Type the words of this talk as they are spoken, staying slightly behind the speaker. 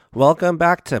Welcome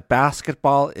back to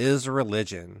Basketball is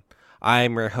Religion.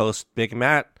 I'm your host, Big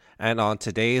Matt, and on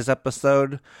today's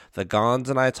episode, the Gons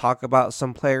and I talk about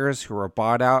some players who were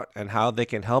bought out and how they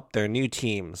can help their new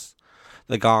teams.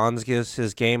 The Gons gives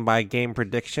his game by game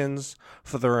predictions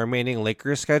for the remaining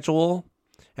Lakers schedule.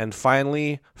 And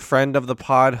finally, friend of the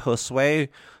pod, Josue,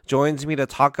 joins me to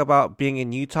talk about being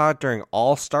in Utah during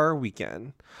All-Star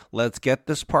Weekend. Let's get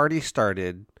this party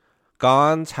started.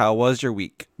 Gons, how was your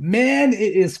week? Man,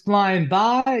 it is flying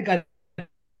by. I got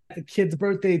the kid's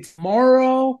birthday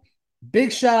tomorrow.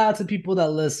 Big shout out to people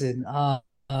that listen. I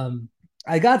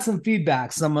got some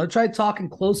feedback, so I'm gonna try talking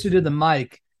closer to the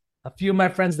mic. A few of my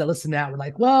friends that listen out were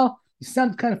like, "Well, you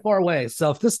sound kind of far away." So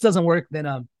if this doesn't work,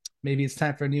 then maybe it's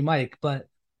time for a new mic. But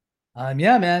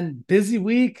yeah, man, busy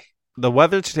week. The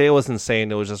weather today was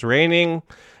insane. It was just raining,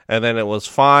 and then it was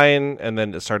fine, and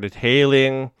then it started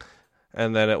hailing,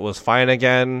 and then it was fine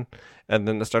again, and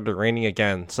then it started raining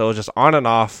again. So it was just on and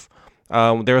off.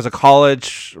 There was a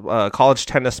college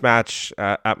tennis match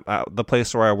at the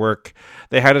place where I work.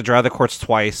 They had to dry the courts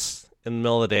twice in the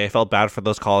middle of the day. I felt bad for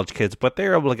those college kids, but they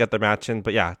were able to get the match in.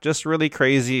 But yeah, just really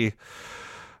crazy.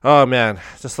 Oh man,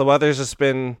 just the weather's just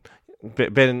been a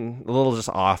little just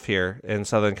off here in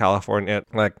Southern California.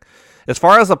 Like, as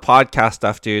far as the podcast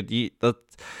stuff, dude,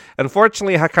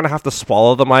 unfortunately, I kind of have to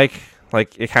swallow the mic.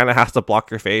 Like, it kind of has to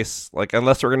block your face. Like,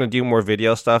 unless we're gonna do more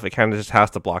video stuff, it kind of just has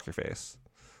to block your face.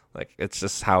 Like, it's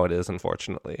just how it is,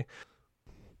 unfortunately.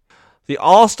 The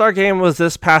All Star game was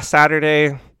this past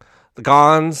Saturday. The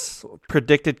Gons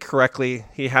predicted correctly.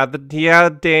 He had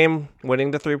Dame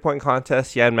winning the 3-point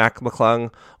contest. He had Mac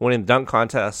McClung winning the dunk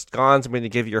contest. Gons, I'm going to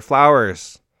give you your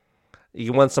flowers.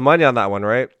 You won some money on that one,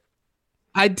 right?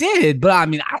 I did, but I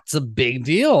mean, that's a big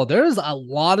deal. There's a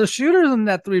lot of shooters in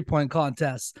that 3-point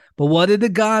contest. But what did the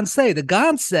Gon say? The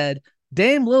Gon said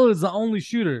Dame Lillard is the only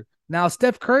shooter. Now,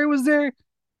 Steph Curry was there?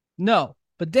 No,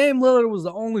 but Dame Lillard was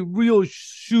the only real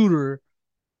shooter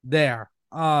there.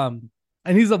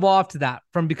 And he's evolved to that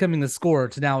from becoming a scorer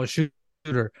to now a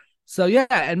shooter. So yeah,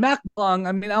 and Mac Long,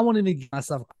 I mean, I won't even give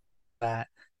myself that.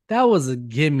 That was a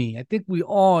gimme. I think we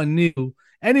all knew.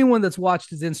 Anyone that's watched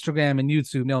his Instagram and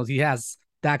YouTube knows he has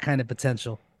that kind of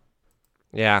potential.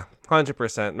 Yeah,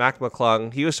 100%. Mac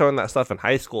McClung, he was showing that stuff in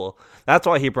high school. That's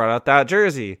why he brought out that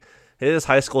jersey. His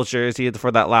high school jersey for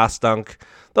that last dunk.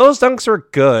 Those dunks were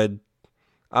good.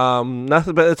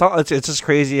 Nothing, but it's just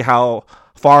crazy how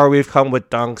far we've come with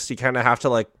dunks. You kind of have to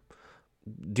like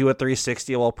do a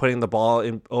 360 while putting the ball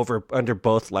in over under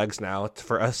both legs now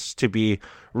for us to be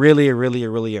really, really,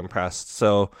 really impressed.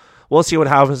 So we'll see what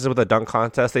happens with the dunk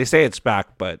contest. They say it's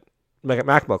back, but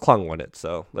Mac McClung won it,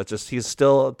 so he's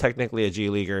still technically a G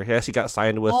leaguer. Yes, he got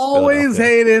signed with Always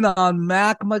Philadelphia. hating on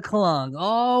Mac McClung.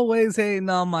 Always hating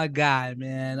on my guy,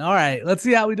 man. All right, let's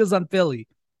see how he does on Philly.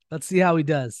 Let's see how he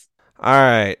does. All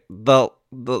right, the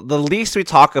least we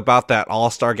talk about that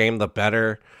All Star game, the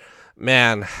better.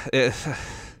 Man, it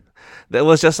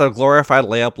was just a glorified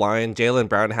layup line. Jaylen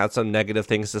Brown had some negative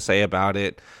things to say about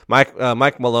it.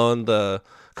 Mike Malone, the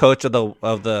coach of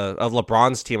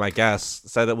LeBron's team, I guess,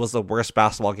 said it was the worst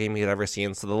basketball game he had ever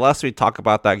seen. So the less we talk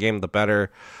about that game, the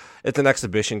better. It's an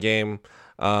exhibition game.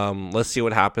 Let's see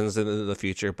what happens in the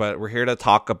future. But we're here to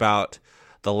talk about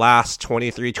the last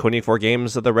 23, 24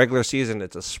 games of the regular season.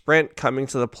 It's a sprint coming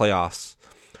to the playoffs.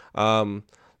 Um,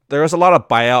 there was a lot of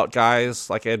buyout guys,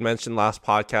 like I had mentioned last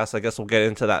podcast. I guess we'll get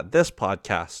into that this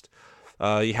podcast.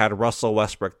 You had Russell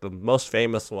Westbrook, the most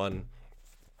famous one,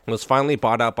 was finally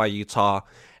bought out by Utah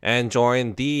and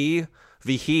joined the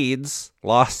Vahid's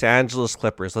Los Angeles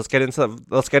Clippers. Let's get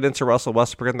into Russell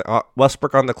Westbrook and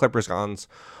Westbrook on the Clippers. Gons.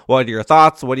 What are your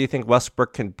thoughts? What do you think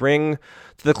Westbrook can bring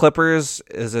to the Clippers?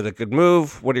 Is it a good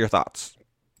move? What are your thoughts?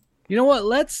 You know what?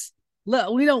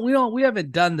 We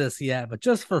haven't done this yet, but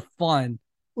just for fun,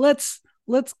 let's.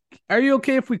 Are you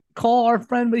okay if we call our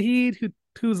friend Wahid,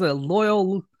 who's a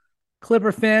loyal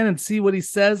Clipper fan, and see what he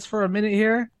says for a minute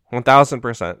here?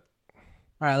 1,000%. All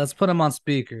right, let's put him on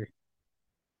speaker.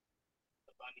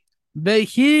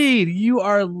 Bahid, you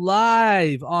are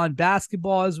live on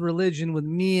Basketball is Religion with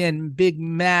me and Big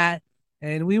Matt.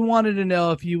 And we wanted to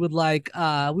know if you would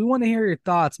we want to hear your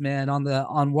thoughts, man,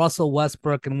 on Russell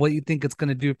Westbrook and what you think it's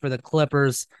gonna do for the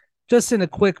Clippers, just in a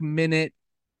quick minute.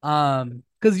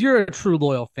 Because you're a true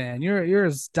loyal fan. You're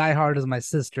as diehard as my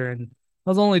sister, and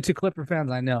those are only two Clipper fans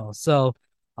I know. So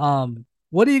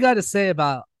what do you got to say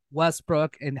about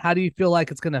Westbrook and how do you feel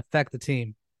like it's gonna affect the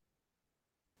team?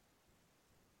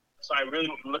 So I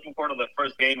really looking forward to the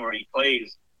first game where he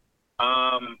plays.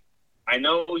 I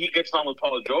know he gets on with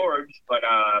Paul George, but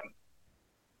I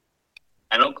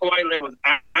know Kawhi Leonard was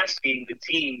asking the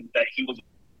team that he was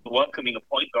welcoming a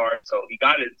point guard, so he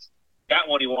got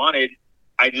what he wanted.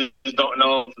 I just don't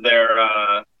know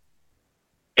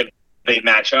if they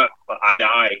match up.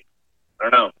 I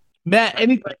don't know. Matt,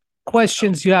 any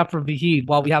questions you have for Vahid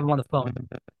while we have him on the phone?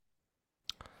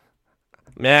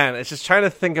 Man, it's just trying to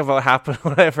think of what happened.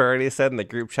 What I've already said in the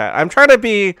group chat. I'm trying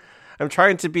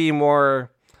to be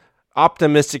more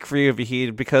optimistic for you,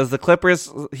 Vahid, because the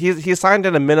Clippers. He signed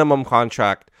in a minimum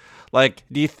contract. Like,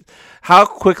 how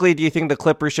quickly do you think the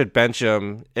Clippers should bench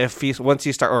him if he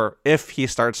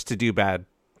starts to do bad?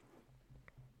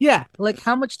 Yeah, like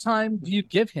how much time do you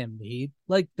give him, Vahid?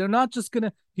 Like they're not just gonna.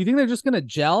 Do you think they're just gonna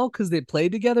gel because they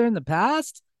played together in the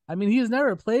past? I mean, he's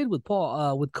never played with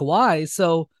with Kawhi.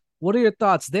 So, what are your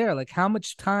thoughts there? Like, how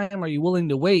much time are you willing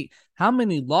to wait? How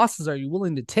many losses are you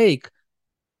willing to take?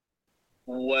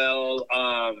 Well,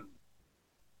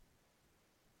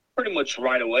 pretty much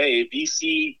right away. If you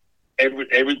see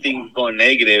everything going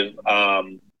negative,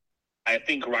 I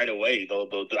think right away.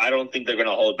 I don't think they're going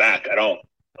to hold back at all.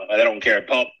 I don't care.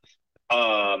 Pop,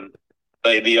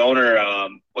 the owner,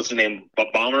 what's his name?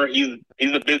 Bomber. He's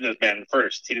a businessman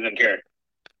first. He doesn't care.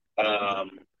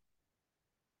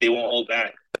 They won't hold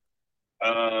back.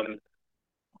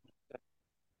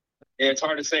 Yeah, it's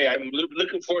hard to say. I'm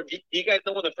looking forward. Do you guys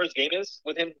know what the first game is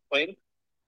with him playing?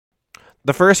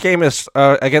 The first game is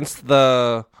against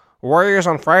the Warriors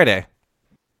on Friday.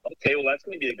 Okay, well that's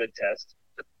going to be a good test.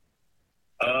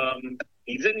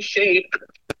 He's in shape.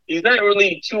 He's not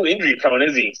really too injury prone,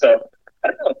 is he? So I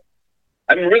don't know.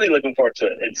 I'm really looking forward to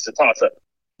it. It's a toss up.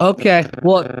 Okay,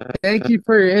 well, thank you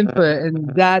for your input,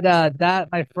 and that,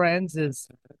 my friends, is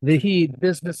the Heat,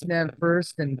 businessman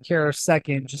first and care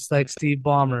second, just like Steve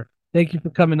Ballmer. Thank you for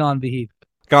coming on, the Heat.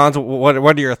 Gons, what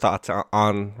are your thoughts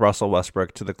on Russell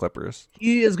Westbrook to the Clippers?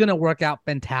 He is going to work out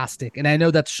fantastic, and I know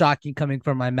that's shocking coming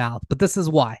from my mouth, but this is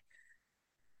why.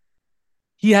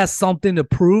 He has something to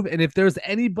prove, and if there's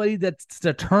anybody that's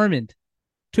determined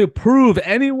to prove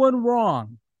anyone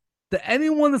wrong, that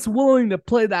anyone that's willing to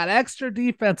play that extra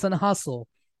defense and hustle,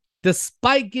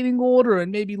 despite getting older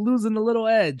and maybe losing a little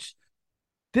edge,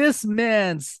 this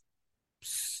man's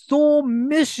sole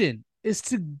mission is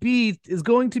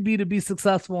going to be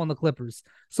successful on the Clippers.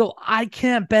 So I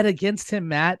can't bet against him,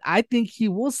 Matt. I think he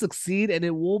will succeed, and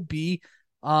it will be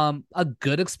a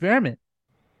good experiment.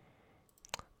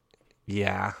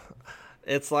 Yeah,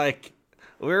 it's like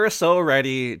we were so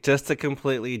ready just to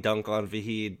completely dunk on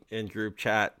Vahid in group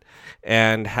chat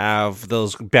and have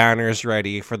those banners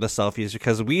ready for the selfies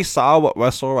because we saw what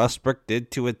Russell Westbrook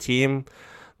did to a team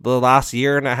the last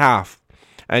year and a half.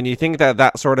 And you think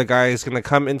that sort of guy is going to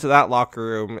come into that locker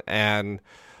room and,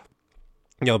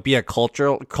 be a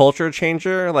culture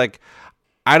changer? Like,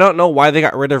 I don't know why they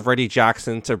got rid of Reggie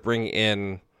Jackson to bring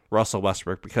in Russell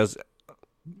Westbrook because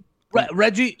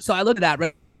Reggie. So I look at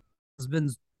that.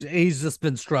 He's just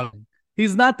been struggling.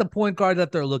 He's not the point guard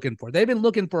that they're looking for. They've been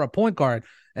looking for a point guard,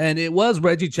 and it was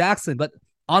Reggie Jackson. But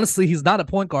honestly, he's not a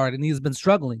point guard, and he's been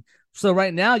struggling. So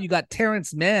right now, you got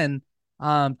Terrence Mann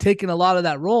taking a lot of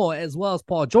that role, as well as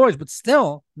Paul George, but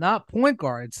still not point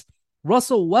guards.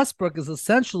 Russell Westbrook is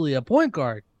essentially a point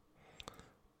guard.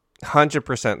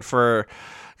 100%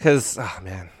 because, oh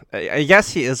man, I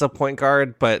guess he is a point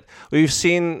guard, but we've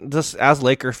seen this as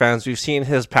Laker fans, we've seen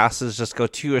his passes just go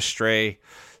too astray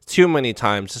too many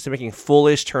times, just making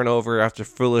foolish turnover after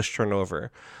foolish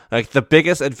turnover. Like, the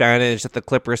biggest advantage that the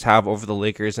Clippers have over the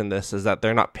Lakers in this is that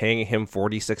they're not paying him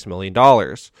 $46 million.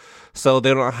 So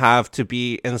they don't have to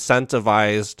be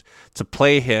incentivized to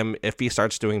play him if he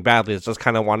starts doing badly. It's just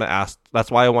kind of want to ask.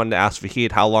 That's why I wanted to ask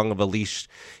Vahid how long of a leash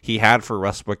he had for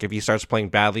Westbrook. If he starts playing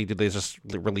badly, do they just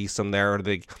release him there? Or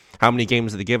how many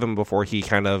games do they give him before he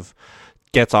kind of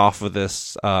gets off of the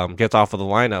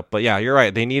lineup? But yeah, you're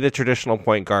right. They need a traditional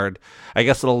point guard. I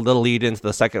guess it'll lead into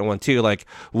the second one too. Like,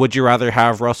 would you rather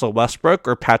have Russell Westbrook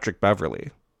or Patrick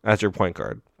Beverley as your point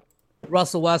guard?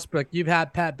 Russell Westbrook, you've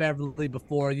had Pat Beverley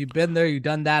before. You've been there. You've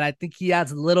done that. I think he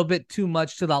adds a little bit too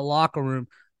much to that locker room.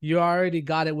 You already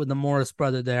got it with the Morris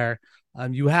brother there.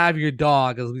 You have your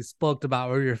dog, as we spoke about,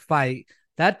 or your fight.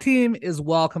 That team is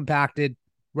well compacted,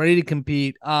 ready to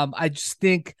compete. I just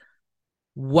think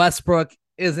Westbrook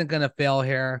isn't going to fail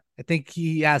here. I think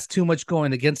he has too much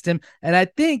going against him. And I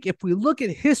think if we look at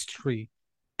history,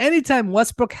 anytime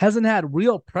Westbrook hasn't had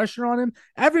real pressure on him,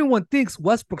 everyone thinks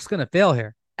Westbrook's going to fail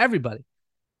here. Everybody.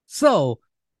 So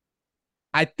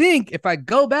I think if I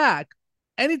go back,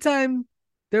 anytime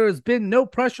there has been no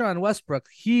pressure on Westbrook,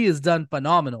 he has done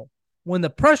phenomenal. When the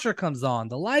pressure comes on,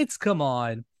 the lights come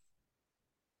on,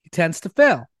 he tends to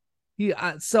fail. He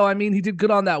did good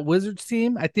on that Wizards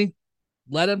team. I think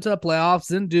led him to the playoffs,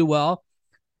 didn't do well.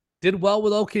 did well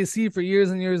with OKC for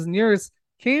years and years and years,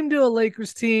 came to a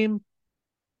Lakers team,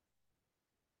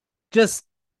 just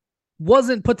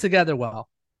wasn't put together well,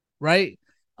 right?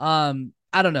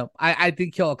 I don't know. I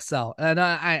think he'll excel, and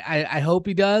I hope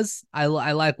he does. I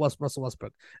like Russell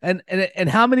Westbrook, and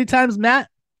how many times, Matt,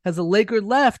 has a Laker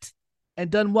left and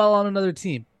done well on another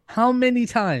team? How many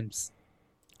times?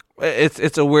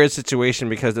 It's a weird situation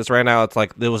because it's right now. It's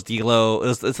like there was D'Lo.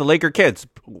 It's the Laker kids,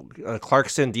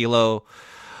 Clarkson, D'Lo,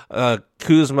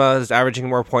 Kuzma is averaging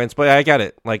more points. But I get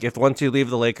it. Like if once you leave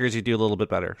the Lakers, you do a little bit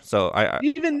better. So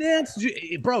Even Nance,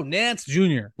 Nance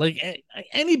Jr. Like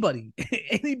anybody,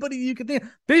 anybody you could think.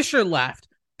 Fisher left,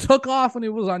 took off when he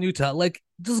was on Utah. Like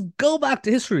just go back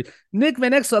to history. Nick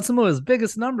Van Exel had some of his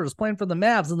biggest numbers playing for the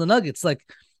Mavs and the Nuggets. Like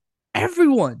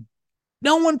everyone,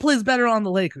 no one plays better on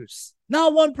the Lakers.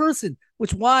 Not one person,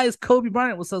 which why is Kobe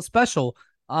Bryant was so special,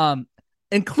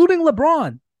 including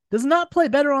LeBron, does not play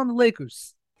better on the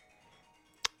Lakers.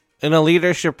 in a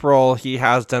leadership role, he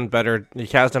has done better. He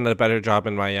has done a better job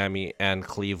in Miami and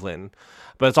Cleveland,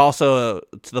 but it's also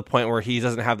to the point where he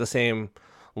doesn't have the same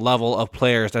level of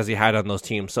players as he had on those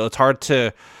teams. So it's hard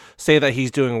to say that he's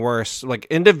doing worse. Like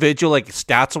individual, like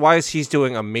stats wise, he's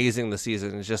doing amazing this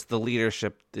season. It's just the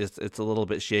leadership it's a little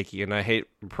bit shaky, and I hate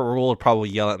Perul would probably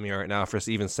yell at me right now for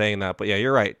even saying that. But yeah,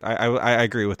 you're right. I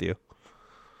agree with you.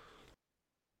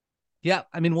 Yeah,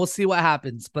 I mean, we'll see what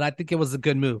happens, but I think it was a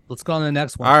good move. Let's go on to the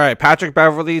next one. All right, Patrick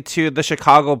Beverley to the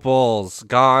Chicago Bulls.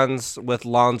 Gons with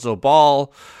Lonzo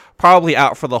Ball, probably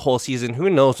out for the whole season. Who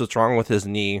knows what's wrong with his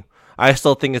knee? I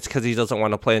still think it's because he doesn't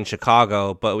want to play in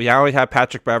Chicago. But we already have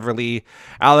Patrick Beverley,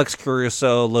 Alex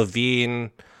Caruso,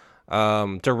 Levine,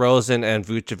 DeRozan, and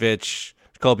Vucevic,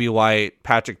 Kobe White,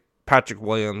 Patrick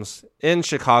Williams in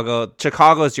Chicago.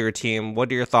 Chicago's your team.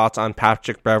 What are your thoughts on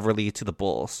Patrick Beverley to the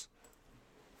Bulls?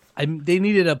 They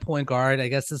needed a point guard. I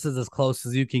guess this is as close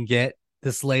as you can get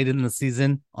this late in the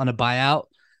season on a buyout.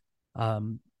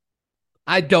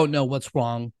 I don't know what's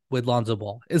wrong with Lonzo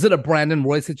Ball. Is it a Brandon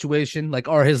Roy situation? Like,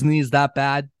 are his knees that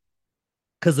bad?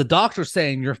 Because the doctor's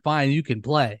saying you're fine, you can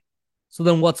play. So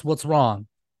then what's wrong?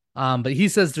 But he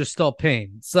says there's still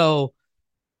pain. So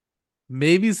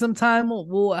maybe some time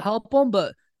will help him.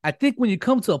 But I think when you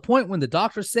come to a point when the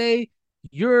doctors say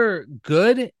you're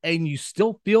good and you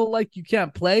still feel like you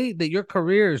can't play, that your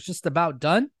career is just about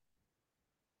done.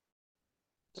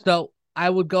 So I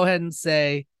would go ahead and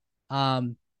say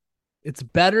it's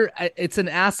better. It's an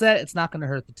asset. It's not going to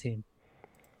hurt the team.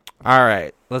 All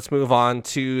right, let's move on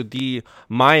to the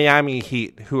Miami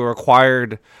Heat, who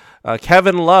acquired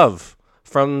Kevin Love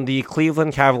from the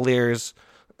Cleveland Cavaliers.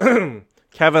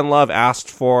 Kevin Love asked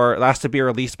to be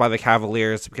released by the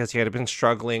Cavaliers because he had been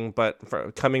struggling,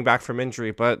 but coming back from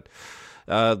injury. But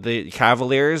the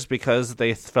Cavaliers, because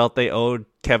they felt they owed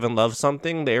Kevin Love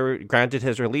something, they granted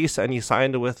his release, and he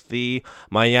signed with the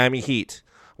Miami Heat.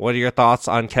 What are your thoughts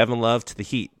on Kevin Love to the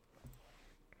Heat?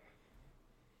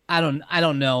 I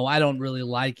don't know. I don't really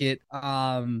like it.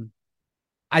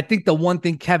 I think the one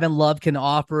thing Kevin Love can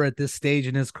offer at this stage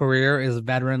in his career is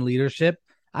veteran leadership.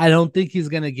 I don't think he's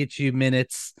going to get you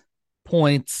minutes,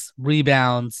 points,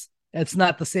 rebounds. It's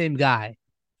not the same guy.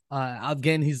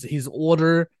 Again, he's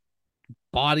older,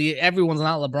 body. Everyone's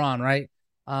not LeBron, right?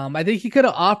 I think he could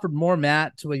have offered more,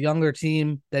 Matt, to a younger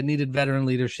team that needed veteran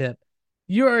leadership.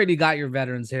 You already got your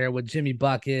veterans here with Jimmy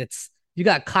Buckets. You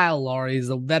got Kyle Lowry, he's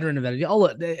a veteran of veterans.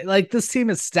 Oh, like this team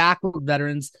is stacked with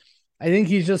veterans. I think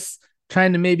he's just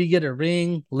trying to maybe get a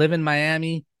ring, live in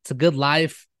Miami. It's a good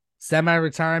life.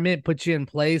 Semi-retirement, put you in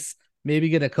place, maybe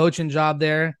get a coaching job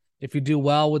there. If you do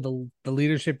well with the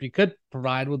leadership you could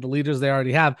provide with the leaders they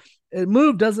already have. A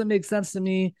move doesn't make sense to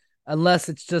me unless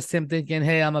it's just him thinking,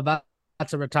 hey, I'm about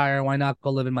to retire. Why not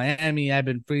go live in Miami? I've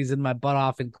been freezing my butt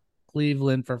off in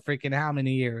Cleveland for freaking how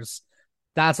many years?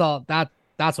 That's all.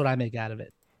 That's what I make out of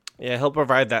it. Yeah, he'll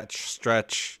provide that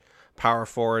stretch power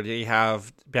forward. You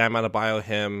have Bam Adebayo,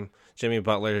 him, Jimmy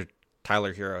Butler,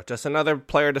 Tyler Hero. Just another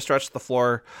player to stretch the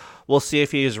floor. We'll see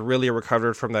if he's really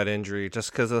recovered from that injury.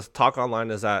 Just because the talk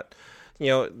online is that,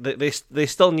 they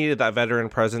still needed that veteran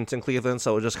presence in Cleveland,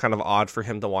 so it was just kind of odd for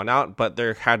him to want out. But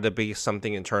there had to be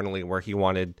something internally where he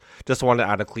wanted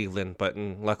out of Cleveland. But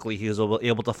luckily, he was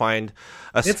able to find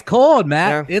a. It's cold,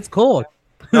 Matt. Yeah. It's cold.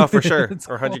 No, for sure.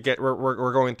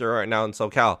 We're going through right now in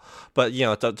SoCal, but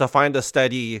to find a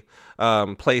steady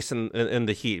place in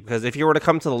the Heat, because if you were to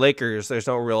come to the Lakers, there's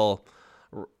no real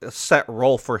set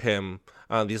role for him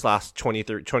these last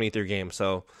 23 games.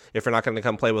 So if you're not going to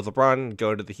come play with LeBron,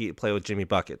 go to the Heat, play with Jimmy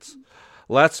Buckets.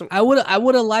 I would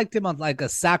have liked him on like a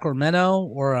Sacramento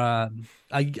or a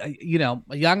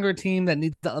younger team that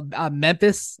needs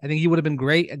Memphis. I think he would have been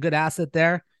great, a good asset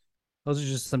there. Those are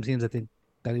just some teams I think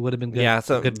that he would have been good. Yeah, it's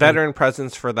A a good fade. veteran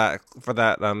presence for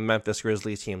that Memphis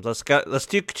Grizzlies team. Let's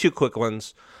do two quick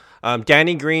ones.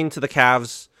 Danny Green to the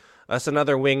Cavs. That's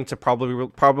another wing to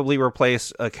probably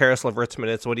replace Karis LeVert's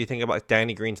minutes. What do you think about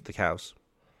Danny Green to the Cavs?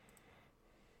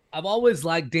 I've always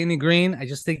liked Danny Green. I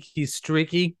just think he's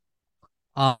streaky.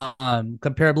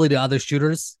 Comparably to other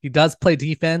shooters, he does play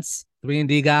defense,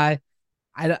 3-and-D guy.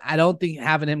 I don't think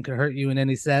having him could hurt you in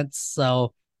any sense.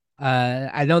 So,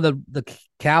 I know the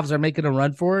Cavs are making a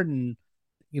run for it, and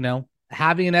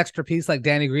having an extra piece like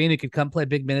Danny Green who could come play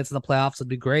big minutes in the playoffs would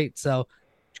be great. So,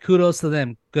 kudos to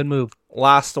them. Good move.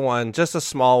 Last one, just a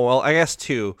small, well, I guess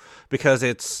two, because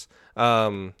it's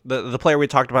the player we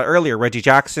talked about earlier, Reggie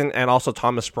Jackson, and also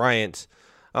Thomas Bryant.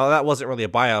 That wasn't really a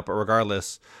buyout, but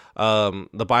regardless, the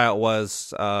buyout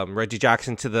was Reggie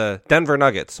Jackson to the Denver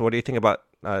Nuggets. What do you think about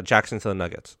Jackson to the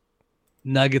Nuggets?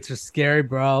 Nuggets are scary,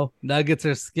 bro. Nuggets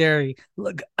are scary.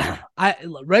 Look,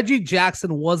 Reggie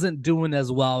Jackson wasn't doing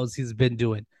as well as he's been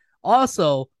doing.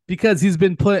 Also, because he's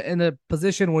been put in a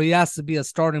position where he has to be a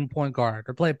starting point guard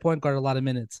or play point guard a lot of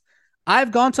minutes.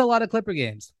 I've gone to a lot of Clipper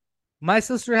games. My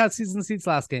sister had season seats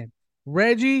last game.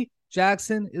 Reggie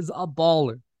Jackson is a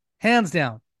baller, hands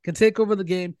down. Can take over the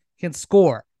game, can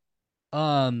score.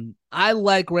 I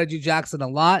like Reggie Jackson a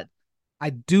lot.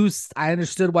 I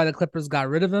understood why the Clippers got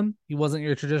rid of him. He wasn't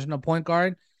your traditional point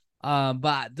guard.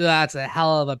 But that's a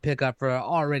hell of a pickup for an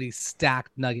already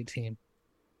stacked Nugget team.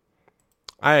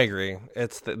 I agree.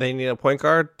 They need a point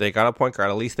guard. They got a point guard.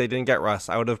 At least they didn't get Russ.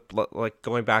 I would have, like,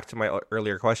 going back to my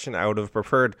earlier question, I would have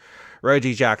preferred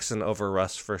Reggie Jackson over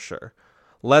Russ for sure.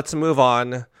 Let's move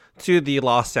on to the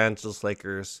Los Angeles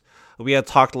Lakers. We had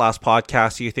talked last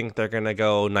podcast. You think they're going to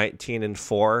go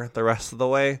 19-4 the rest of the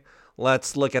way?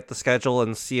 Let's look at the schedule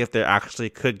and see if they actually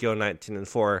could go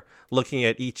 19-4. Looking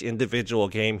at each individual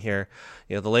game here,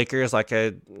 the Lakers,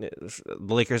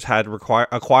 had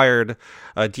acquired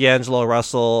D'Angelo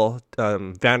Russell,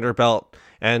 Vanderbilt,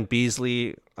 and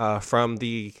Beasley from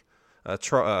the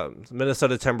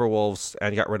Minnesota Timberwolves,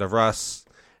 and got rid of Russ,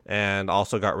 and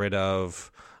also got rid of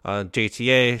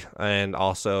JTA, and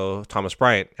also Thomas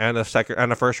Bryant, and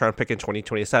a first round pick in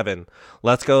 2027.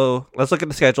 Let's look at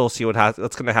the schedule, see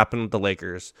what's going to happen with the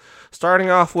Lakers. Starting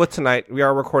off with tonight, we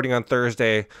are recording on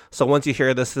Thursday, so once you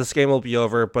hear this game will be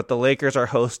over, but the Lakers are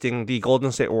hosting the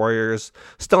Golden State Warriors.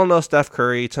 Still no Steph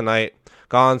Curry tonight.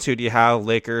 Gons, who do you have,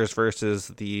 Lakers versus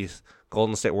the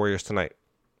Golden State Warriors tonight?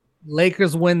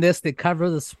 Lakers win this. They cover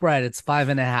the spread. It's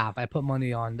 5.5. I put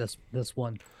money on this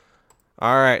one.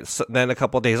 All right, so then a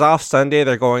couple of days off. Sunday,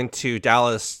 they're going to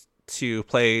Dallas to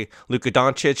play Luka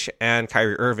Doncic and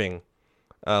Kyrie Irving.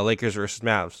 Lakers versus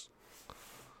Mavs.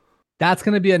 That's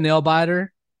going to be a nail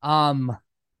biter. I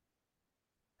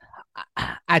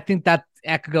think that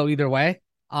could go either way.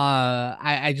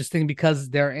 I just think because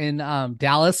they're in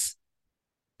Dallas,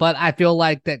 but I feel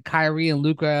like that Kyrie and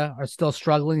Luka are still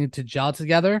struggling to gel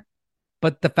together.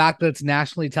 But the fact that it's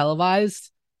nationally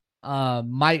televised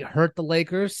might hurt the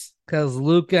Lakers, because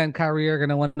Luka and Kyrie are going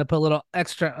to want to put a little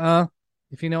extra,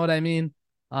 if you know what I mean.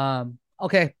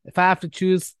 Okay, if I have to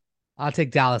choose, I'll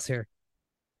take Dallas here.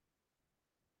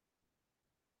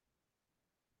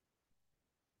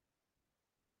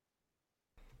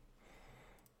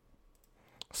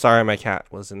 Sorry, my cat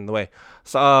was in the way.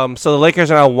 So the Lakers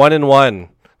are now 1-1,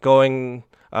 going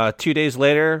 2 days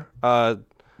later.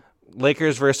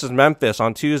 Lakers versus Memphis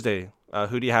on Tuesday.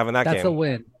 Who do you have in that game?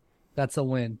 That's a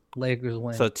win. Lakers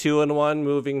win. So 2-1,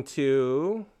 moving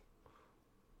to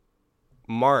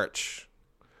March,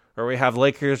 where we have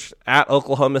Lakers at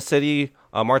Oklahoma City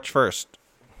on March 1st.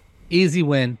 Easy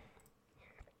win.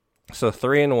 So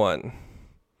 3-1,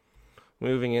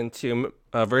 moving into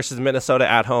versus Minnesota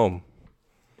at home.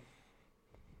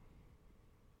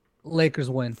 Lakers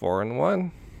win.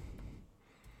 4-1.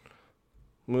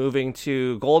 Moving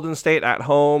to Golden State at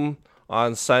home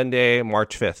on Sunday,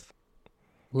 March 5th.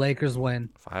 Lakers win.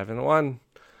 5-1.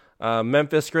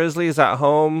 Memphis Grizzlies at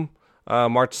home,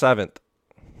 March 7th.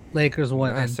 Lakers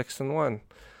win. 6-1.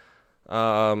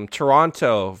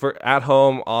 Toronto at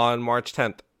home on March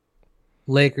 10th.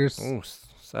 Lakers.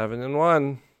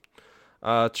 7-1.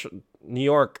 New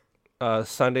York,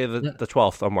 Sunday the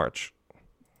 12th of March.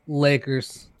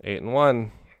 Lakers.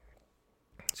 8-1.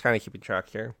 Just kind of keeping track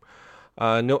here.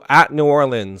 At New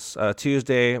Orleans,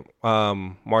 Tuesday,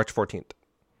 March 14th.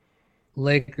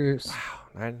 Lakers. Wow,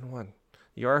 9-1.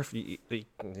 You are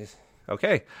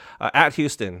okay. At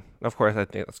Houston, of course, I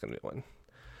think that's gonna be one.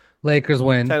 Lakers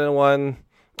win. 10-1.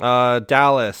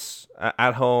 Dallas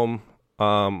at home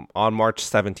on March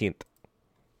 17th.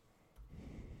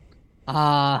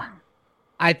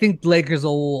 I think Lakers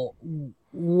will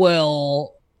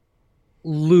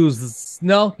Lose.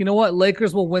 No, you know what?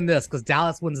 Lakers will win this because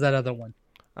Dallas wins that other one.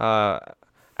 Uh,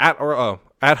 at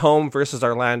home versus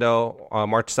Orlando on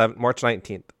March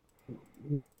 19th.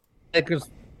 Lakers,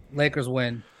 Lakers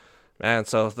win. Man,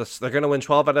 so they're gonna win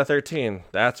 12 out of 13.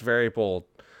 That's very bold.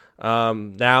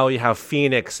 Now you have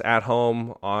Phoenix at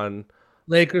home on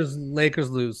Lakers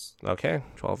lose.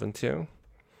 12-2.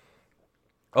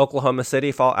 Oklahoma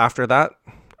City fall after that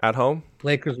at home.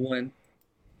 Lakers win.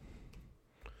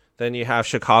 Then you have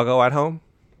Chicago at home.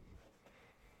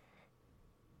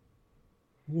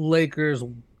 Lakers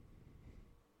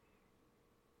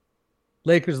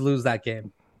Lakers lose that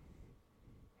game.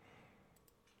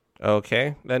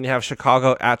 Okay. Then you have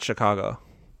Chicago at Chicago.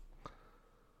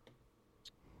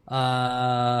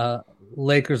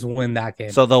 Lakers win that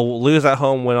game. So they'll lose at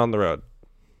home, win on the road.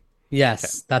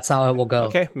 Yes, that's how it will go.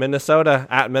 Okay. Minnesota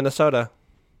at Minnesota.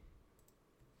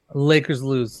 Lakers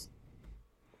lose.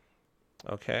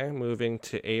 Okay. Moving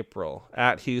to April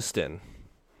at Houston.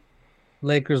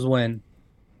 Lakers win.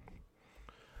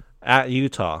 At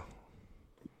Utah.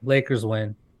 Lakers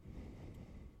win.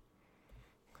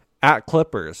 At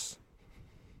Clippers.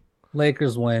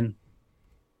 Lakers win.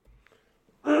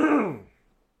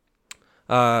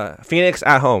 Phoenix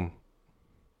at home.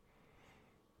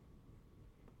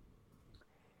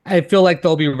 I feel like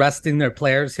they'll be resting their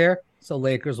players here, so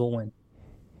Lakers will win.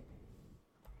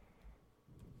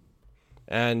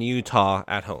 And Utah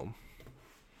at home.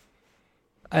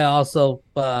 I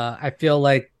feel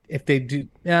like if they do,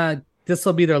 this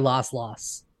will be their last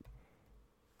loss.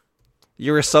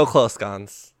 You were so close,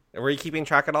 Gons. Were you keeping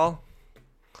track at all?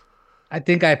 I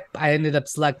think I ended up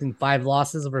selecting 5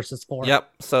 losses versus 4.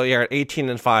 Yep. So you're at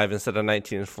 18-5 instead of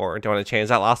 19-4. Do you want to change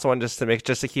that last one just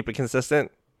to keep it consistent?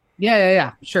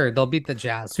 Yeah. Sure, they'll beat the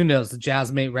Jazz. Who knows? The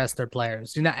Jazz may rest their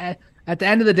players. At the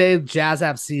end of the day, Jazz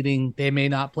have seeding. They may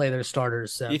not play their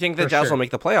starters. So you think the Jazz will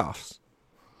make the playoffs?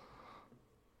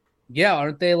 Yeah,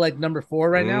 aren't they like number 4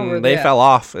 right now? Where they at? fell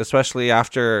off, especially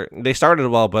after they started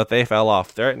well, but they fell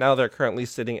off. They're currently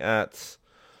sitting at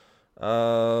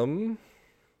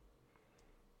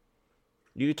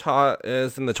Utah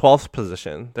is in the 12th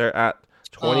position. They're at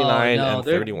 29 and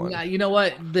 31. You know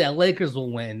what? The Lakers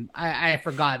will win. I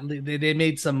forgot. They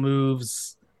made some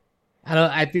moves.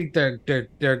 I think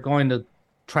they're going to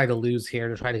try to lose here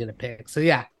to try to get a pick. So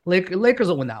yeah, Lakers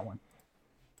will win that one.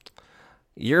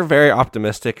 You're very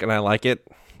optimistic, and I like it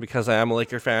because I am a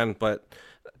Laker fan. But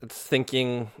it's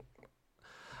thinking,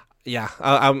 yeah,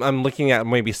 I'm looking at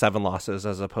maybe 7 losses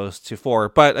as opposed to 4.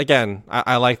 But again,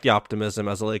 I like the optimism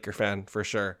as a Laker fan for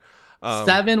sure.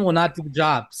 7 will not do the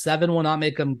job. 7 will not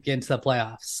make them get into the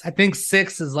playoffs. I think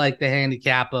 6 is like the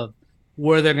handicap of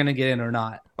where they're going to get in or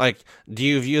not. Like,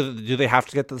 do they have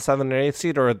to get to the 7th or 8th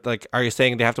seed, or like, are you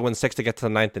saying they have to win 6 to get to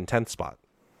the 9th and 10th spot?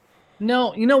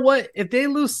 No, you know what? If they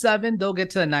lose 7, they'll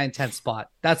get to the 9th, 10th spot.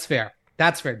 That's fair.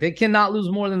 They cannot lose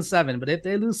more than 7, but if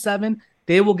they lose 7,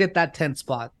 they will get that 10th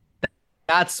spot.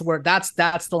 That's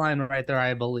the line right there,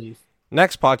 I believe.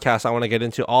 Next podcast, I want to get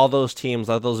into all those teams,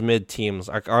 all those mid teams.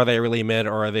 Are they really mid,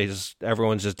 or are they just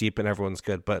everyone's just deep and everyone's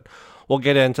good? But we'll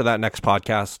get into that next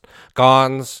podcast.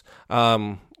 Gons,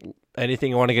 anything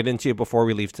you want to get into before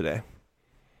we leave today?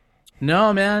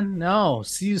 No, man, no.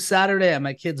 See you Saturday at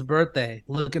my kid's birthday.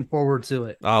 Looking forward to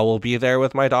it. We'll be there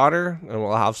with my daughter, and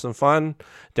we'll have some fun,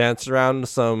 dance around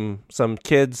some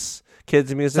kids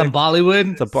music, some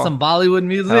Bollywood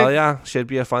music. Hell yeah, should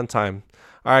be a fun time.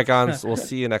 All right, Gons, we'll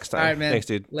see you next time. All right, man. Thanks,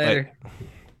 dude. Later. Bye.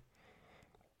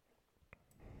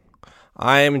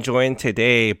 I am joined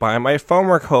today by my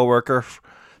former coworker,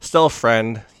 still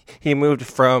friend. He moved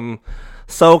from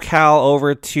SoCal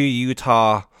over to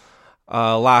Utah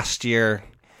last year.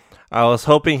 I was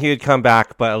hoping he would come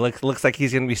back, but it looks like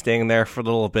he's going to be staying there for a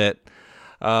little bit.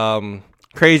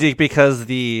 Crazy because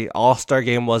the All-Star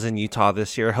game was in Utah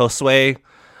this year. Josue,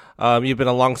 you've been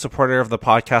a long supporter of the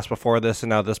podcast before this and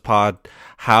now this pod.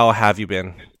 How have you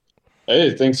been?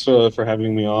 Hey, thanks for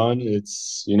having me on.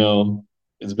 It's been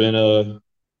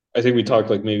I think we talked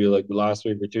maybe last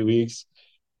week or 2 weeks.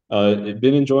 Been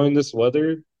enjoying this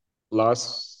weather.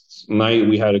 Last night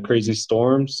we had a crazy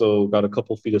storm, so got a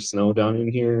couple feet of snow down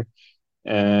in here.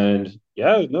 And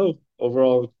yeah, no,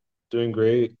 overall doing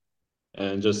great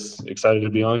and just excited to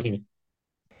be on here.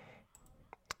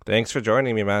 Thanks for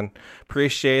joining me, man.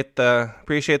 Appreciate the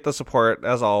support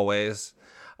as always.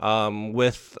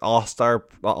 With All-Star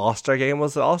game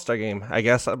was the All-Star game. I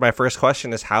guess my first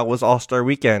question is, how was All-Star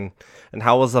weekend and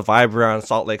how was the vibe around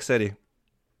Salt Lake City?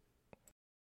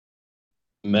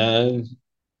 Man,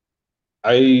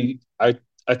 I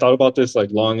thought about this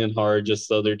long and hard just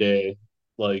the other day.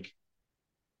 Like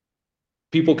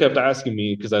people kept asking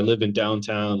me because I live in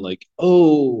downtown, like,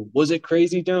 oh, was it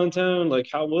crazy downtown? Like,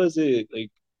 how was it?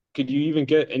 Like, could you even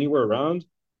get anywhere around?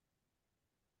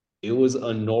 It was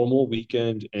a normal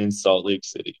weekend in Salt Lake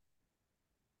City.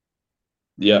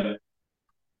 Yeah.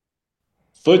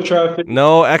 Foot traffic.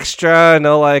 No extra,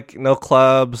 no like no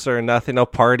clubs or nothing, no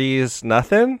parties,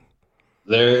 nothing.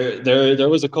 There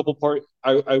was a couple part.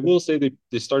 I will say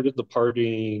they started the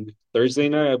partying Thursday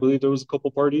night. I believe there was a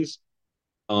couple parties.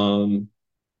 Um,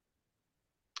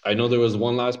 I know there was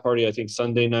one last party, I think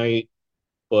Sunday night,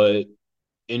 but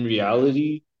in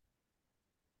reality,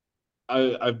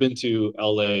 I've been to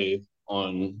LA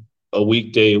on a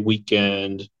weekday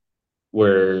weekend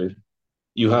where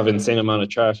you have insane amount of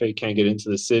traffic, can't get into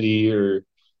the city, or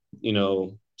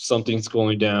something's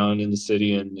going down in the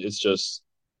city, and it's just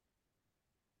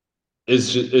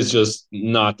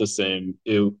not the same.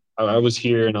 I was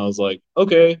here and I was like,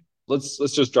 okay, let's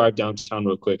just drive downtown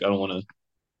real quick. I don't want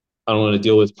to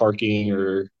deal with parking,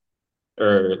 or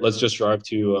let's just drive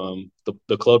to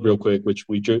the club real quick, which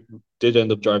did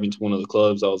end up driving to one of the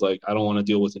clubs. I was like, I don't want to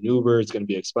deal with an Uber. It's going to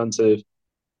be expensive.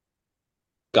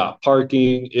 Got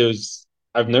parking.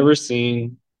 I've never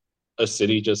seen a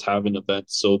city just have an event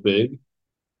so big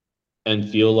and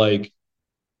feel like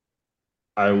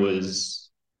I was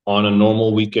on a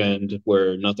normal weekend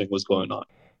where nothing was going on.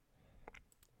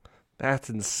 That's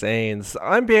insane. So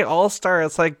NBA All Star,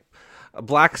 it's like a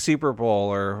Black Super Bowl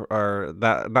or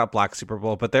that not Black Super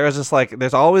Bowl, but there's just like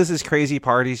there's always these crazy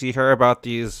parties. You hear about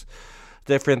these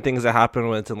different things that happen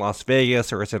when it's in Las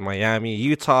Vegas or it's in Miami,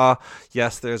 Utah.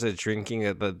 Yes, there's a drinking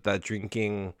that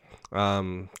drinking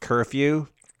curfew,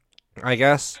 I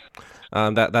guess.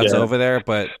 That's Yeah. over there,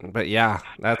 but yeah,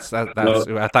 that's No,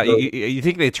 I thought no, you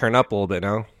think they turn up a little bit,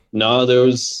 no? no, there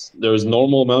was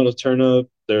normal amount of turn up.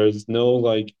 There's no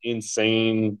like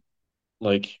insane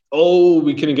like, oh,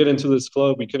 we couldn't get into this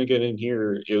club, we couldn't get in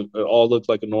here. It all looked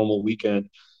like a normal weekend.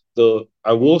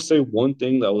 I will say one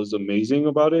thing that was amazing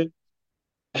about it,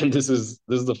 and this is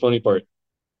the funny part.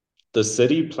 The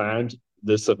city planned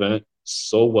this event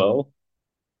so well.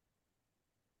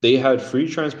 They had free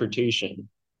transportation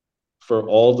for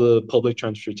all the public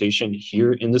transportation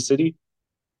here in the city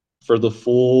for the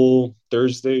full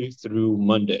Thursday through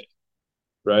Monday,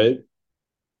 right?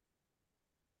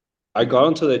 I got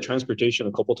onto that transportation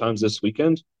a couple times this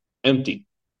weekend, empty.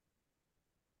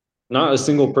 Not a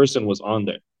single person was on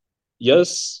there.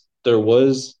 Yes, there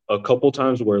was a couple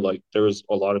times where like there was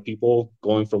a lot of people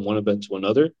going from one event to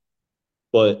another,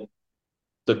 but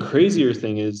the crazier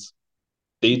thing is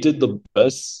they did the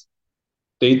best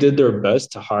they did their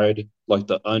best to hide like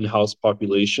the unhoused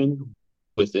population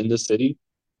within the city,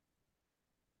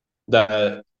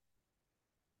 that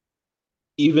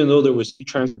even though there was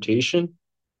transportation,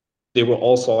 they were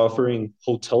also offering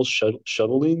hotel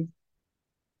shuttling,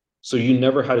 so you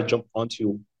never had to jump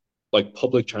onto like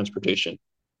public transportation.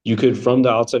 You could, from the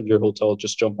outside of your hotel,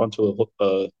 just jump onto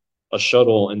a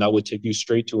shuttle, and that would take you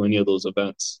straight to any of those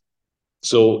events.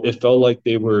 So it felt like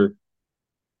they were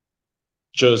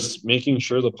just making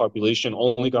sure the population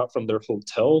only got from their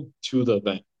hotel to the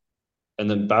event and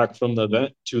then back from the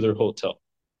event to their hotel.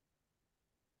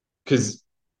 Because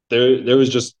there was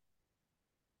just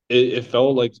it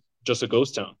felt like just a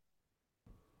ghost town.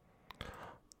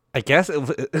 I guess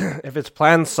if it's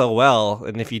planned so well,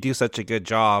 and if you do such a good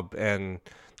job, and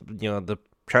the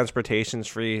transportation's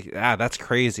free, yeah, that's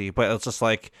crazy. But it's just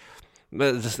like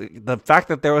just the fact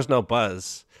that there was no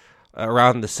buzz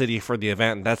around the city for the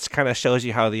event. That's kind of shows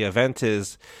you how the event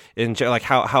is like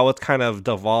how it's kind of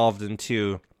devolved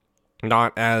into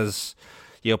not as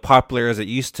popular as it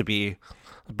used to be.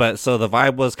 But so the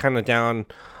vibe was kind of down.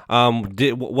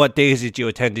 What days did you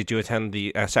attend? Did you attend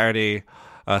the Saturday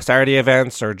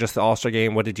events or just the All Star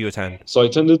game? What did you attend? So I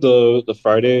attended the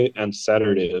Friday and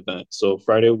Saturday event. So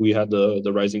Friday we had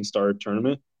the Rising Star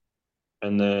tournament,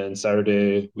 and then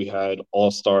Saturday we had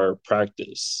All Star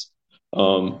practice.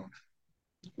 Um,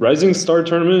 Rising Star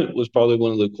tournament was probably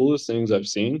one of the coolest things I've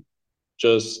seen.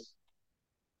 Just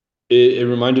it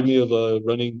reminded me of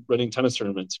running tennis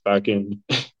tournaments back in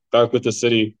back with the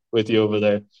city with you over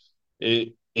there.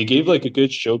 It gave like a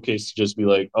good showcase to just be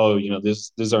like, oh,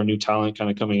 this is our new talent kind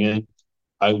of coming in.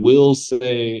 I will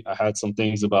say I had some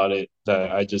things about it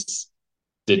that I just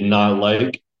did not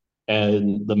like.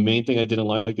 And the main thing I didn't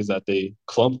like is that they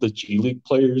clumped the G League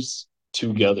players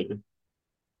together.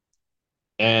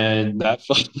 And that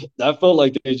felt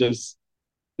like they just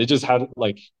had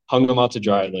like hung them out to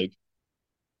dry. Like,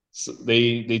 so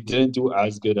they didn't do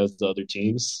as good as the other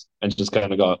teams and just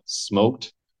kind of got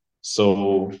smoked.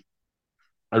 So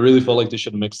I really felt like they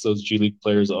should mix those G League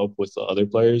players up with the other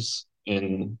players.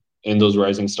 And in those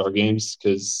Rising Star games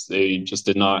because they just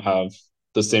did not have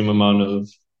the same amount of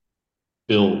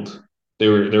build. They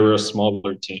were a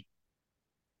smaller team,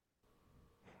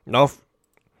 No,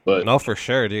 but no, for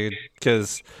sure, dude.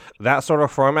 Because that sort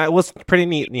of format was pretty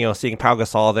neat. Seeing Pau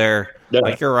Gasol there. yeah,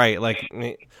 Like you're right. Like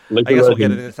I Laker guess we'll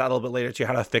get into legend. that a little bit later too.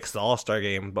 How to fix the All Star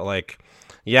game, but like,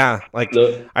 yeah, like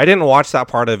The I didn't watch that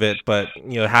part of it, but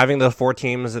having the four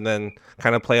teams and then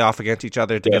kind of play off against each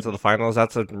other to yeah, get to the finals.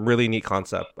 That's a really neat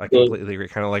concept. I the completely agree.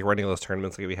 Kind of like running those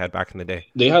tournaments like we had back in the day.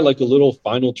 they had like a little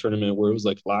final tournament where it was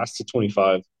like last to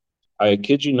 25. I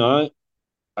kid you not,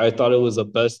 I thought it was a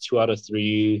best 2 out of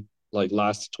 3, like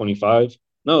last to 25.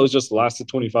 No, it was just last to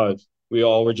 25. We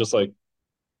all were just like,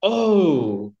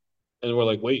 oh, and we're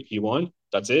like, wait, he won?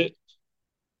 That's it?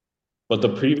 But the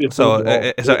previous So ones were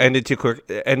all so it ended too quick.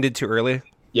 It ended too early.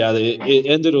 yeah, it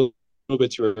ended a little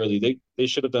bit too early. They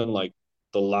should have done like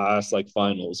the last like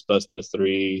finals, best of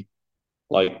 3,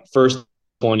 like first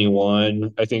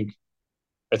 21. I think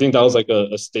that was like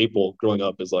a staple growing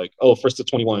up is like, oh, first to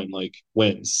 21 like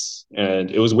wins.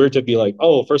 And it was weird to be like,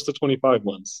 oh, first to 25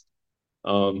 wins.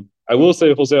 I will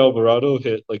say Jose Alvarado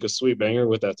hit like a sweet banger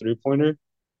with that 3-pointer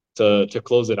to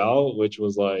close it out, which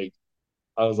was like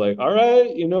I was like, all right,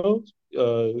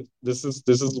 this is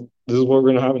what we're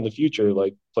gonna have in the future,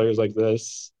 like players like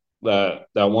this that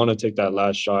want to take that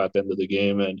last shot at the end of the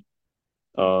game and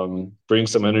bring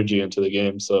some energy into the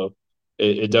game. So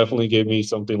it definitely gave me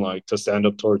something like to stand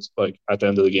up towards like at the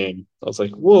end of the game. I was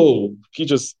like, whoa, he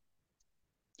just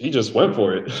went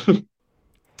for it.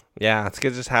 Yeah, it's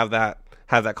good to just have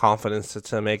that confidence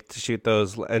to shoot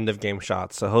those end of game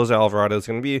shots. So Jose Alvarado is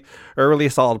going to be a really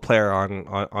solid player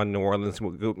on New Orleans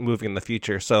moving in the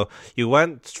future. So you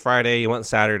went Friday, you went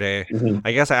Saturday. Mhm.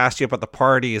 I guess I asked you about the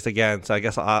parties again, so I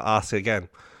guess I'll ask you again.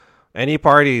 Any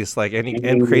parties, like any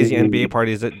crazy NBA Ooh.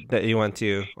 parties that you went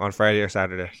to on Friday or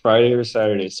Saturday? Friday or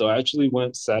Saturday. So I actually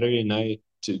went Saturday night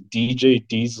to DJ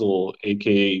Diesel,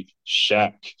 aka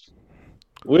Shaq,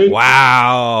 which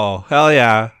Wow, hell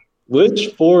yeah, which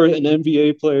for an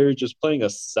NBA player just playing a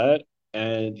set,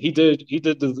 and he did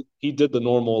the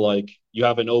normal like you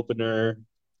have an opener,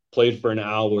 played for an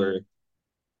hour,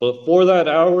 but for that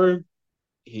hour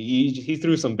he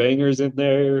threw some bangers in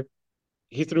there.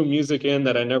 He threw music in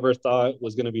that I never thought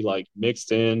was gonna be like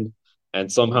mixed in,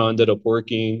 and somehow ended up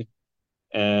working.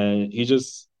 And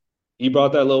he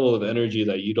brought that level of energy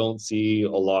that you don't see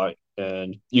a lot,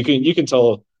 and you can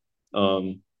tell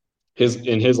um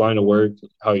his line of work,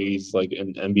 how he's like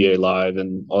in NBA Live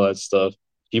and all that stuff.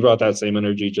 He brought that same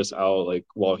energy just out like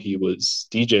while he was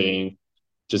DJing,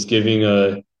 just giving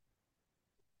a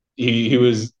he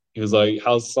was like,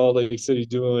 how's Salt Lake City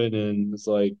doing? And it's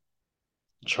like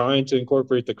trying to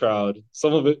incorporate the crowd.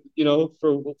 Some of it,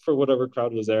 for whatever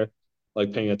crowd was there,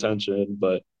 like paying attention.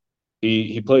 But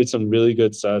he played some really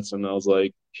good sets, and I was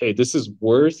like, hey, this is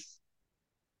worth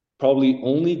probably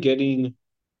only getting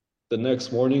the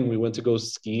next morning. We went to go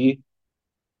ski.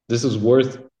 This is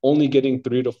worth only getting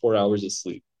 3 to 4 hours of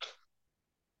sleep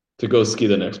to go ski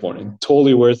the next morning.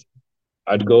 Totally worth.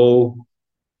 I'd go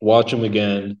watch him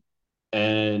again.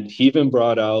 And he even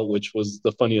brought out, which was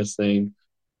the funniest thing,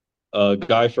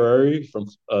 Guy Ferrari from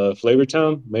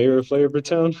Flavortown, mayor of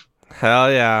Flavortown.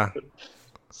 hell yeah.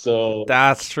 So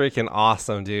That's freaking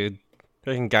awesome, dude.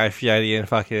 Freaking Guy Fieri and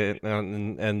fucking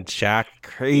and Shaq,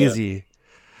 yeah, crazy.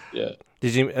 yeah.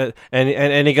 Did you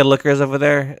any good lookers over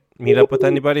there? Meet up with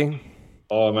anybody?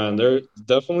 Oh man, there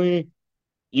definitely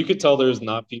you could tell there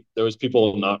was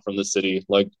people not from the city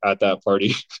like at that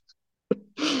party.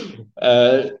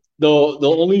 uh,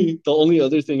 the only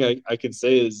other thing I can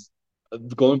say is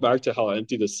going back to how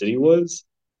empty the city was.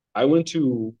 I went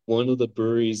to one of the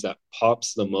breweries that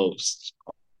pops the most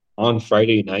on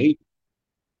Friday night.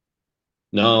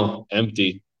 No,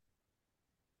 empty.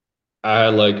 I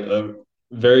had like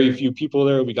very few people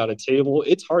there. We got a table.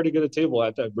 It's hard to get a table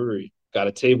at that brewery. Got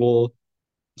a table.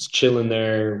 Was chilling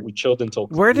there. We chilled until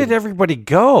Where did everybody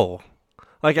go?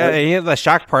 Like at uh, any of the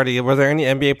Shaq party, were there any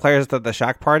NBA players at the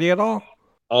Shaq party at all?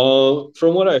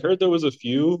 from what I heard, there was a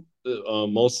few.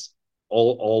 Most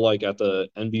all like at the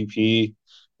NBP,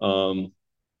 um,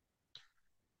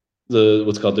 the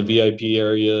what's called the VIP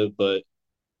area, but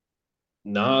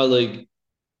nah, like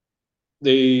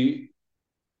they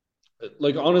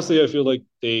like honestly, I feel like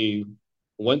they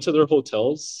went to their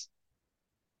hotels,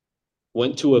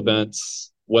 went to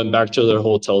events, went back to their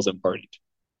hotels and partied.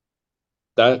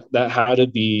 That had to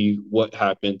be what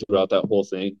happened throughout that whole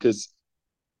thing because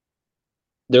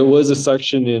there was a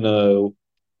section in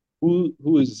who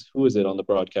is it on the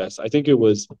broadcast? I think it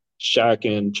was Shaq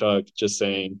and Chuck just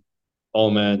saying, "Oh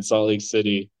man, Salt Lake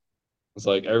City." It's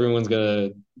like everyone's gonna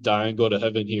die and go to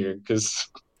heaven here because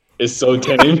it's so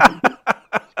tame.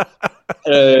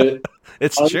 And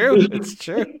It's true. honestly, It's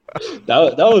true.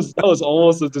 that was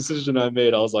almost a decision I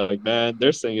made. I was like, man,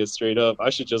 they're saying it straight up. I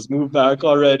should just move back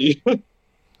already.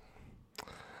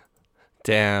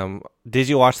 Damn. Did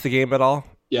you watch the game at all?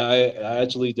 Yeah, I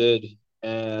actually did.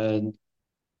 And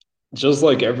just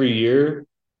like every year,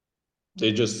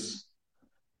 they just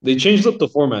they changed up the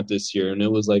format this year, and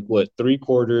it was like what,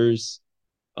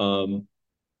 um,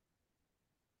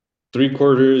 three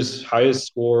quarters, highest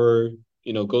score,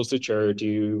 goes to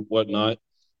charity, whatnot.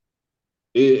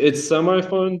 It's semi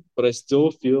fun, but I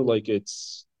still feel like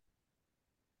it's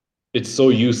so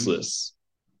useless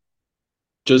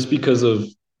just because of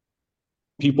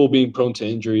people being prone to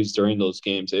injuries during those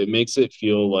games. It makes it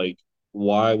feel like,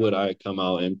 why would I come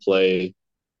out and play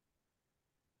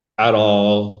at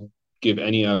all, give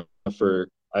any effort?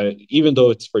 Even though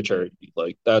it's for charity,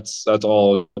 like that's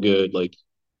all good. Like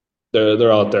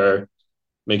they're out there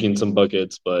making some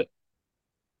buckets, but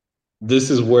this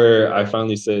is where I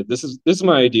finally said this is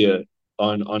my idea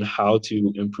on how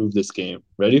to improve this game.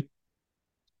 Ready?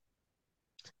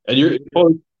 And you're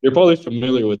probably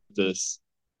familiar with this.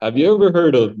 Have you ever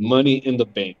heard of Money in the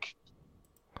Bank?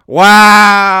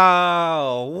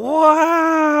 Wow.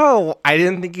 Wow. I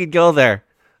didn't think you'd go there.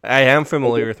 I am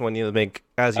familiar with Money in the Bank,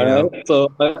 as you All know. right. So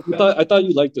I thought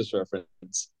you liked this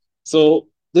reference. So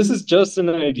this is just an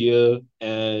idea,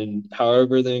 and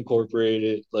however they incorporate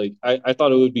it, like I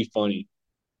thought it would be funny.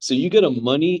 So you get a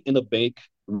Money in the Bank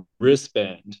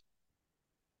wristband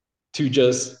to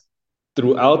just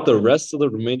throughout the rest of the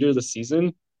remainder of the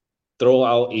season throw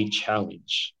out a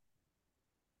challenge.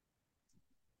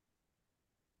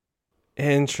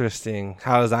 Interesting.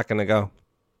 How is that going to go?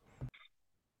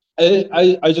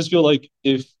 I just feel like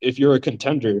if you're a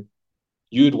contender,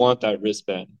 you'd want that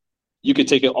wristband. You could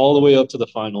take it all the way up to the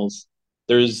finals.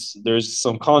 There's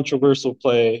some controversial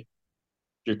play.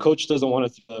 Your coach doesn't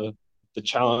want the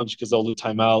challenge because they'll lose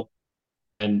timeout.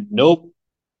 And nope,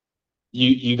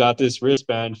 you got this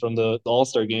wristband from the All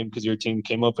Star game because your team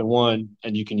came up and won,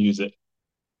 and you can use it.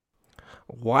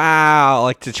 Wow,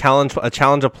 like to challenge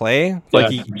a play. Like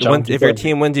Yeah, if your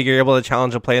team wins, you're able to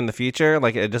challenge a play in the future.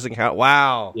 Like it doesn't count.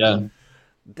 Wow, yeah,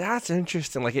 that's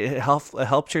interesting. Like it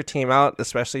helps your team out,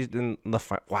 especially in the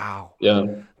wow. yeah.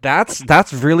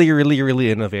 That's really really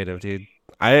really innovative, dude.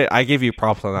 I give you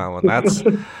props on that one. That's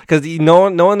because no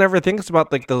one ever thinks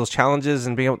about like those challenges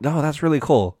and being able. No, that's really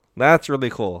cool. That's really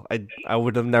cool. I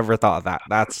would have never thought of that.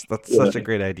 That's Yeah. such a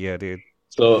great idea, dude.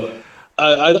 So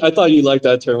I thought you liked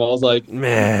that term. I was like, in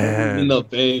Man, the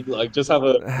bank, like just have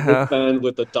a wristband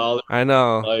with $1, I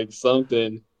know. like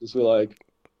something. Just be like,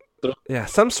 throw, Yeah,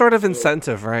 some sort of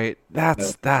incentive, right?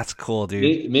 yeah. That's cool,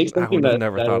 dude. Make I something would have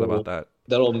never thought about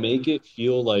that'll that. make it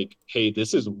feel like, hey,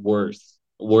 this is worth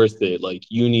it. Like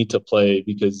you need to play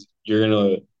because you're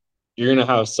gonna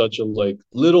have such a like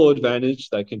little advantage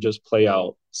that can just play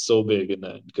out so big in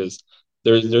that because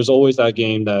there's always that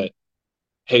game that,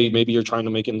 hey, maybe you're trying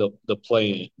to make in the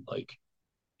play in, like,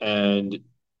 and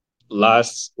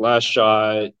last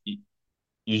shot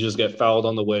you just get fouled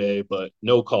on the way, but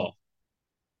no call.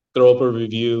 Throw up a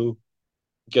review,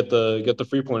 get the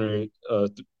free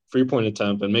point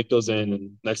attempt and make those in,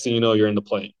 and next thing you know, you're in the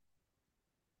play.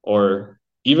 Or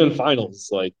even finals.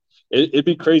 Like it'd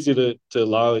be crazy to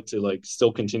allow it to like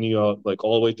still continue out like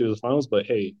all the way through the finals, but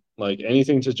hey, like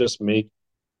anything to just make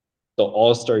the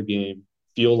All-Star game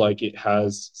feel like it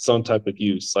has some type of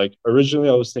use. Like originally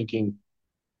I was thinking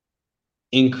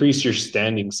increase your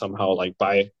standing somehow, like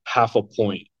by half a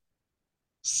point,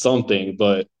 something,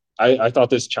 but I thought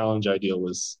this challenge idea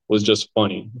was just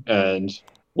funny and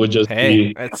would just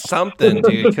Hey, be it's something,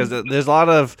 dude. Because there's a lot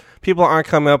of people aren't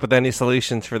coming up with any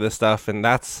solutions for this stuff, and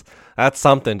that's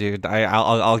something, dude.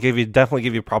 I'll definitely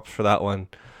give you props for that one.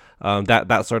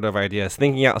 That sort of idea is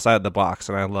thinking outside the box,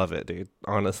 and I love it, dude.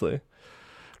 Honestly,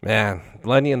 man,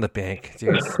 money in the bank,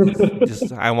 dude.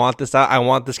 Just I want this out. I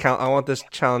want this count. I want this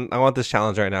challenge. I want this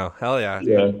challenge right now. Hell yeah,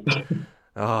 yeah. dude.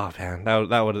 Oh man,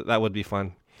 that would be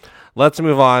fun. Let's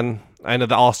move on. I know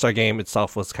the All Star game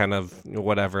itself was kind of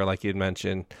whatever, like you'd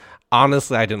mentioned.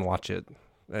 Honestly, I didn't watch it.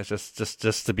 It's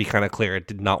just to be kind of clear, I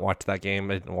did not watch that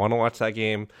game. I didn't want to watch that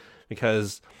game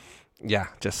because, yeah,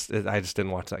 I just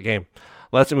didn't watch that game.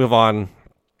 Let's move on.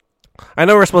 I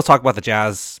know we're supposed to talk about the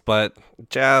Jazz, but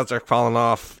Jazz are falling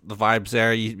off. The vibes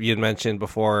there you had mentioned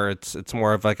before. It's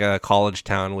more of like a college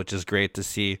town, which is great to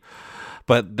see.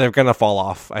 But they're gonna fall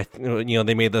off.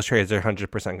 They made those trades. They're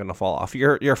 100% gonna fall off.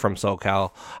 You're from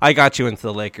SoCal. I got you into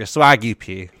the Lakers. Swaggy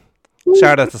P.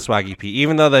 Shout out to Swaggy P.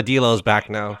 Even though the D'Lo's back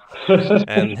now,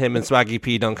 and him and Swaggy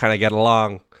P don't kind of get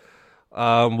along.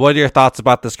 What are your thoughts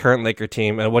about this current Laker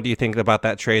team, and what do you think about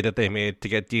that trade that they made to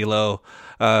get D'Lo,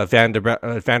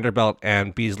 Vanderbilt,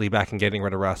 and Beasley back and getting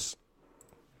rid of Russ?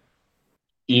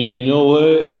 You know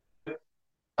what?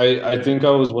 I think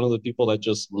I was one of the people that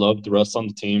just loved Russ on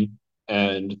the team,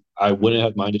 and I wouldn't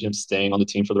have minded him staying on the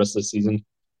team for the rest of the season.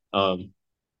 Um,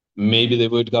 Maybe they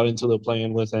would have got into the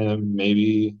play-in with him.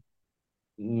 Maybe.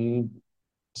 Mm,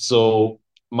 so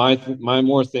my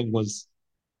more thing was,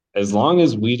 as long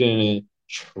as we didn't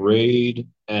trade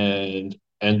and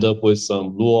end up with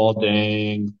some Luol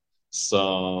Deng,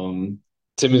 some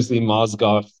Timothy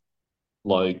Mozgov,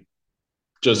 like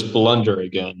just blunder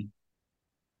again,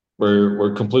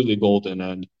 we're completely golden.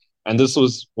 And this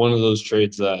was one of those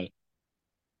trades that,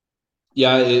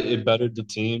 yeah, it bettered the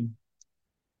team.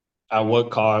 At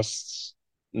what cost?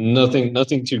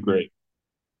 Nothing too great.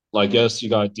 Like, yes, you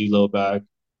got D'Lo back,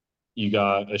 you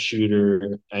got a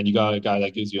shooter, and you got a guy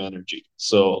that gives you energy.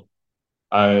 So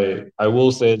I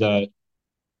will say that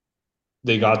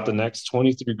they got the next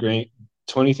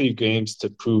 23 games to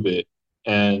prove it.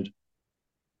 And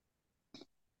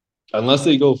unless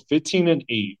they go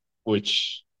 15-8,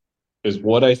 which is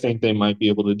what I think they might be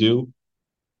able to do,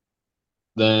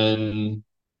 then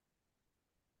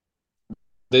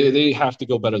they have to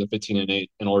go better than 15-8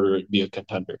 in order to be a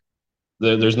contender.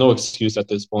 There's no excuse at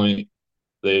this point.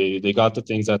 They got the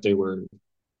things that they were,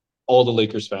 all the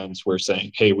Lakers fans were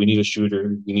saying, hey, we need a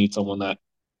shooter, we need someone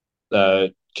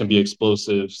that can be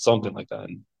explosive, something like that.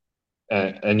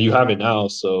 And you have it now,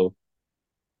 so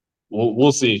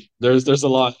we'll see. There's a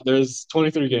lot. There's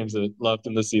 23 games left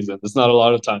in the season. It's not a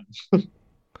lot of time.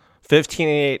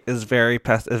 15-8 is very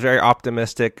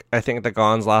optimistic. I think the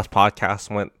Gon's last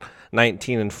podcast went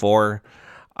 19-4.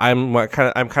 I'm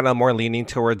kind of more leaning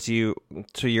towards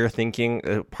your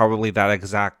thinking, probably that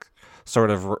exact sort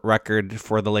of record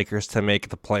for the Lakers to make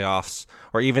the playoffs,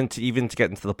 or even to get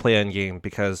into the play-in game,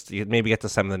 because you maybe get to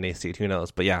 7th and 8th seed, who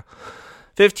knows? But yeah,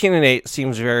 15-8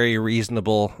 seems very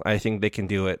reasonable. I think they can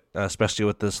do it, especially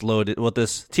with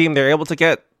this team. They're able to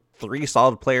get 3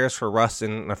 solid players for Russ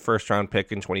in a first round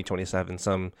pick in 2027.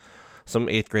 Some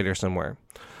 8th grader somewhere.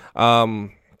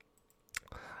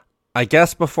 I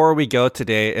guess before we go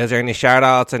today, is there any shout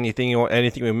outs, anything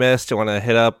we missed you want to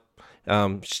hit up? Do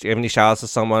you have any shout outs to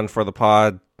someone for the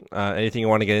pod? Anything you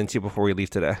want to get into before we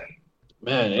leave today?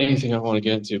 Man, anything I want to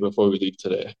get into before we leave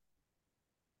today?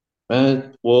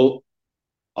 Man, well,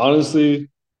 honestly,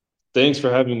 thanks for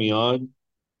having me on.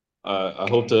 I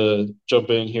hope to jump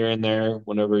in here and there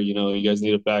whenever you guys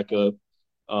need a backup.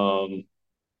 Um,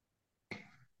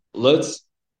 let's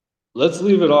let's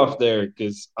leave it off there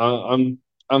because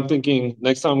I'm thinking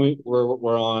next time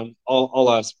we're on,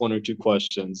 I'll ask 1 or 2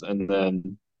 questions, and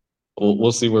then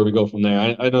we'll see where we go from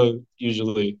there. I know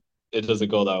usually it doesn't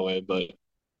go that way, but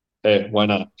hey, why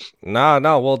not?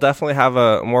 No, we'll definitely have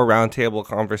a more roundtable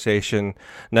conversation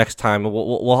next time.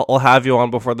 We'll have you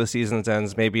on before the season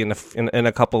ends, maybe in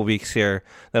a couple of weeks here.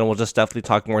 Then we'll just definitely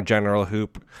talk more general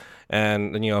hoop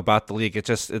and about the league.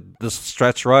 This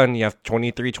stretch run. You have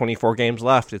 23, 24 games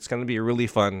left. It's going to be really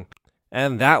fun.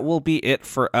 And that will be it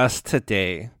for us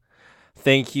today.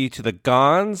 Thank you to the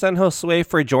Gons and Josue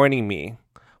for joining me.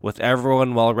 With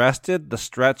everyone well rested, the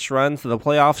stretch run to the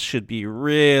playoffs should be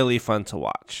really fun to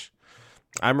watch.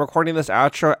 I'm recording this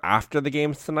outro after the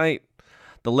games tonight.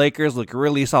 The Lakers look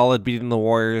really solid beating the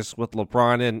Warriors, with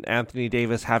LeBron and Anthony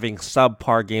Davis having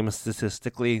subpar games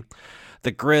statistically.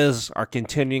 The Grizz are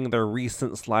continuing their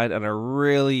recent slide and are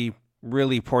really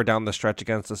poor down the stretch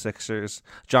against the Sixers.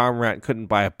 John Morant couldn't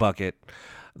buy a bucket.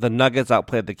 The Nuggets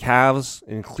outplayed the Cavs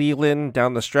in Cleveland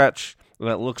down the stretch, and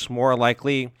it looks more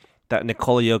likely that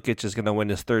Nikola Jokic is going to win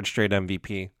his 3rd straight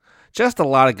MVP. Just a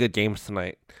lot of good games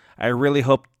tonight. I really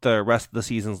hope the rest of the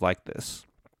season's like this.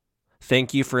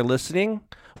 Thank you for listening.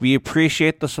 We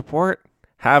appreciate the support.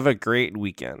 Have a great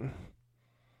weekend.